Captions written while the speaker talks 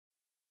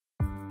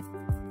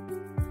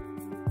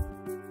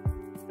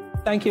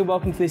Thank you and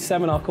welcome to this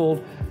seminar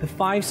called The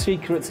 5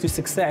 Secrets to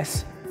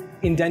Success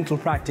in Dental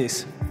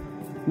Practice.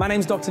 My name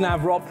is Dr.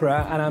 Nav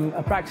Ropra and I'm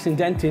a practicing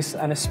dentist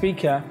and a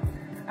speaker.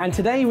 And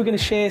today we're going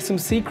to share some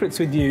secrets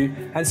with you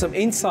and some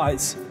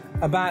insights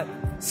about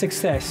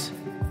success.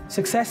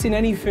 Success in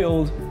any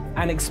field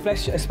and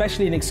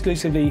especially and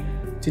exclusively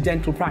to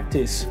dental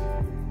practice.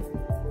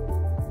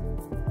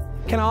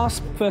 Can I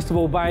ask, first of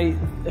all, by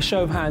a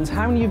show of hands,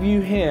 how many of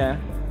you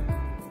here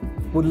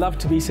would love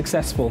to be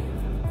successful?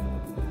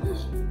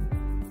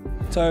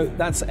 So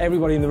that's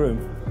everybody in the room.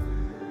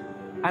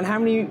 And how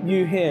many of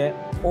you here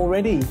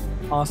already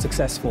are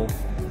successful?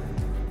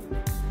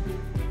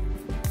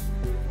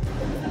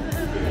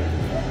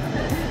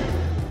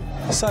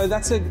 So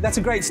that's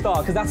a great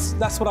start, because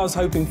that's what I was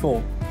hoping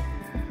for.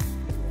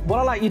 What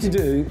I'd like you to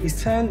do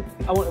is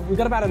we've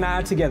got about an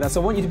hour together,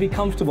 so I want you to be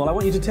comfortable. I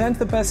want you to turn to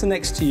the person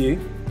next to you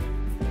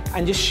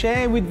and just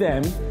share with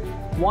them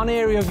one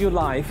area of your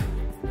life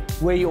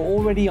where you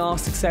already are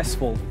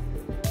successful.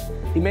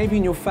 It may be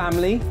in your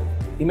family,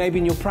 it may be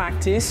in your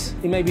practice,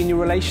 it may be in your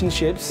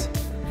relationships,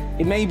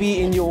 it may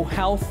be in your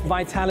health,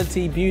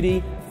 vitality,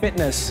 beauty,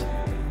 fitness.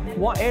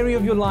 What area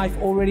of your life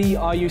already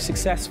are you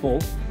successful?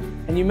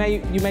 And you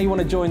may want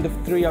to join the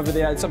 3 over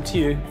there. It's up to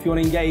you if you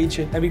want to engage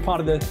every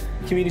part of the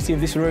community of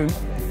this room.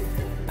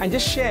 And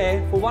just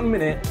share for 1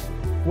 minute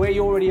where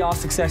you already are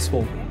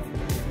successful.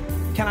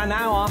 Can I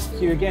now ask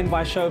you again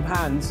by a show of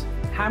hands,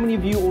 how many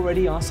of you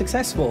already are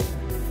successful?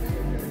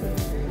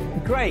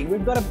 Great,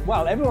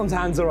 well, everyone's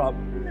hands are up.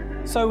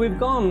 So we've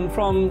gone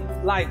from,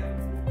 like,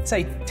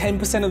 say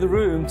 10% of the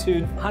room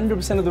to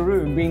 100% of the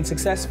room being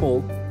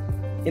successful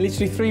in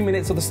literally 3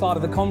 minutes at the start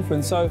of the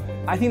conference. So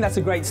I think that's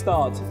a great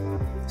start.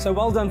 So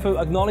well done for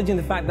acknowledging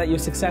the fact that you're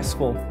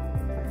successful.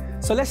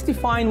 So let's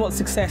define what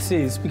success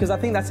is, because I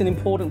think that's an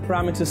important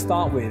parameter to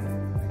start with.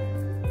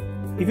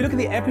 If you look at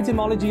the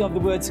etymology of the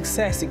word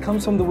success, it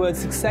comes from the word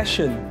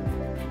succession.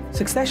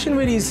 Succession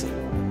really is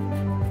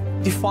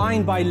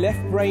defined by left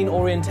brain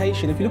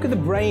orientation. If you look at the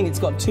brain, it's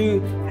got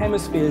 2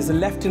 hemispheres, the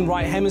left and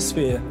right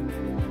hemisphere.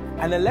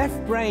 And the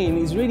left brain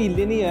is really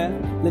linear,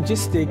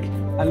 logistic,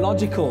 and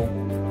logical.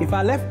 If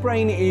our left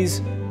brain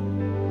is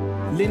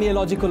linear,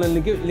 logical, and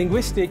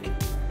linguistic,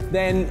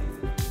 then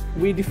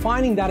we're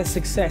defining that as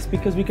success,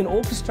 because we can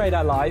orchestrate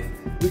our life,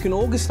 we can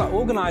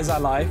organize our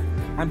life,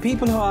 and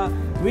people who are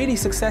really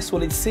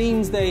successful, it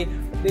seems they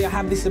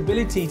have this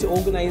ability to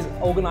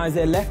organize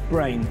their left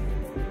brain.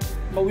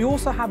 But we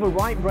also have a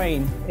right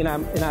brain in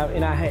our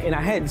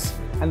heads,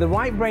 and the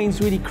right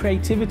brain's really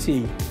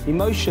creativity,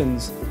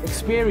 emotions,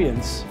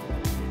 experience.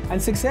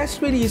 And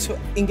success really is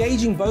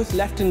engaging both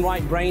left and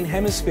right brain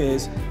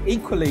hemispheres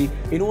equally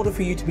in order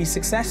for you to be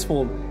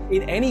successful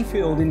in any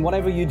field, in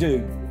whatever you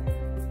do.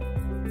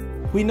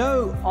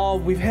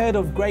 We've heard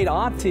of great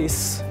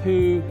artists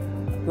who,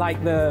 like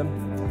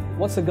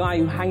what's the guy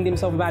who hanged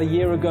himself about a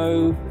year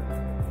ago?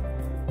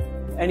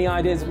 Any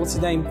ideas? What's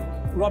his name?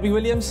 Robbie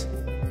Williams?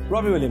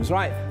 Robbie Williams,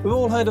 right? We've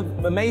all heard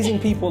of amazing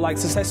people, like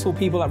successful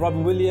people like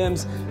Robbie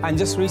Williams, and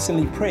just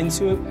recently Prince,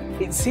 who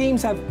it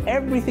seems have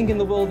everything in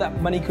the world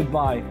that money could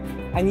buy.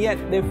 And yet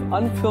they're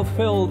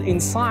unfulfilled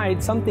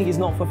inside, something is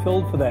not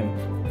fulfilled for them.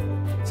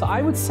 So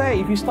I would say,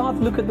 if you start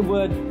to look at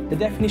the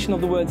definition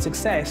of the word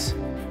success,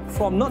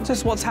 from not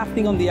just what's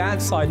happening on the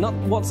outside, not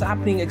what's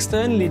happening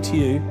externally to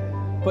you,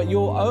 but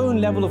your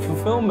own level of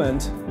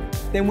fulfillment,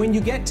 then when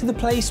you get to the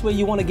place where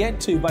you want to get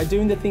to by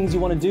doing the things you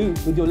want to do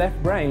with your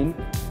left brain,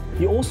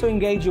 you also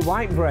engage your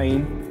right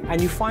brain,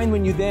 and you find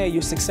when you're there,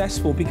 you're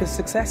successful, because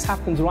success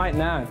happens right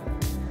now.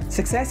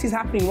 Success is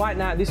happening right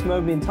now at this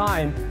moment in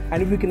time,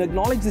 and if we can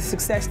acknowledge the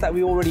success that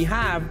we already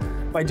have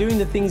by doing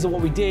the things of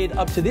what we did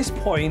up to this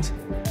point,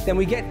 then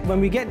when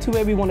we get to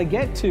where we want to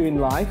get to in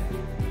life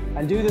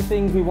and do the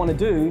things we want to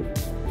do,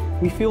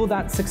 we feel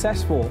that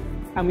successful,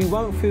 and we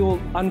won't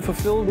feel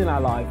unfulfilled in our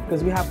life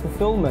because we have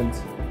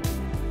fulfillment.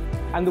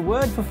 And the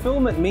word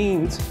fulfillment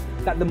means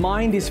that the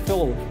mind is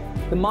full.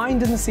 The mind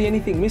doesn't see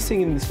anything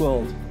missing in this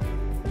world.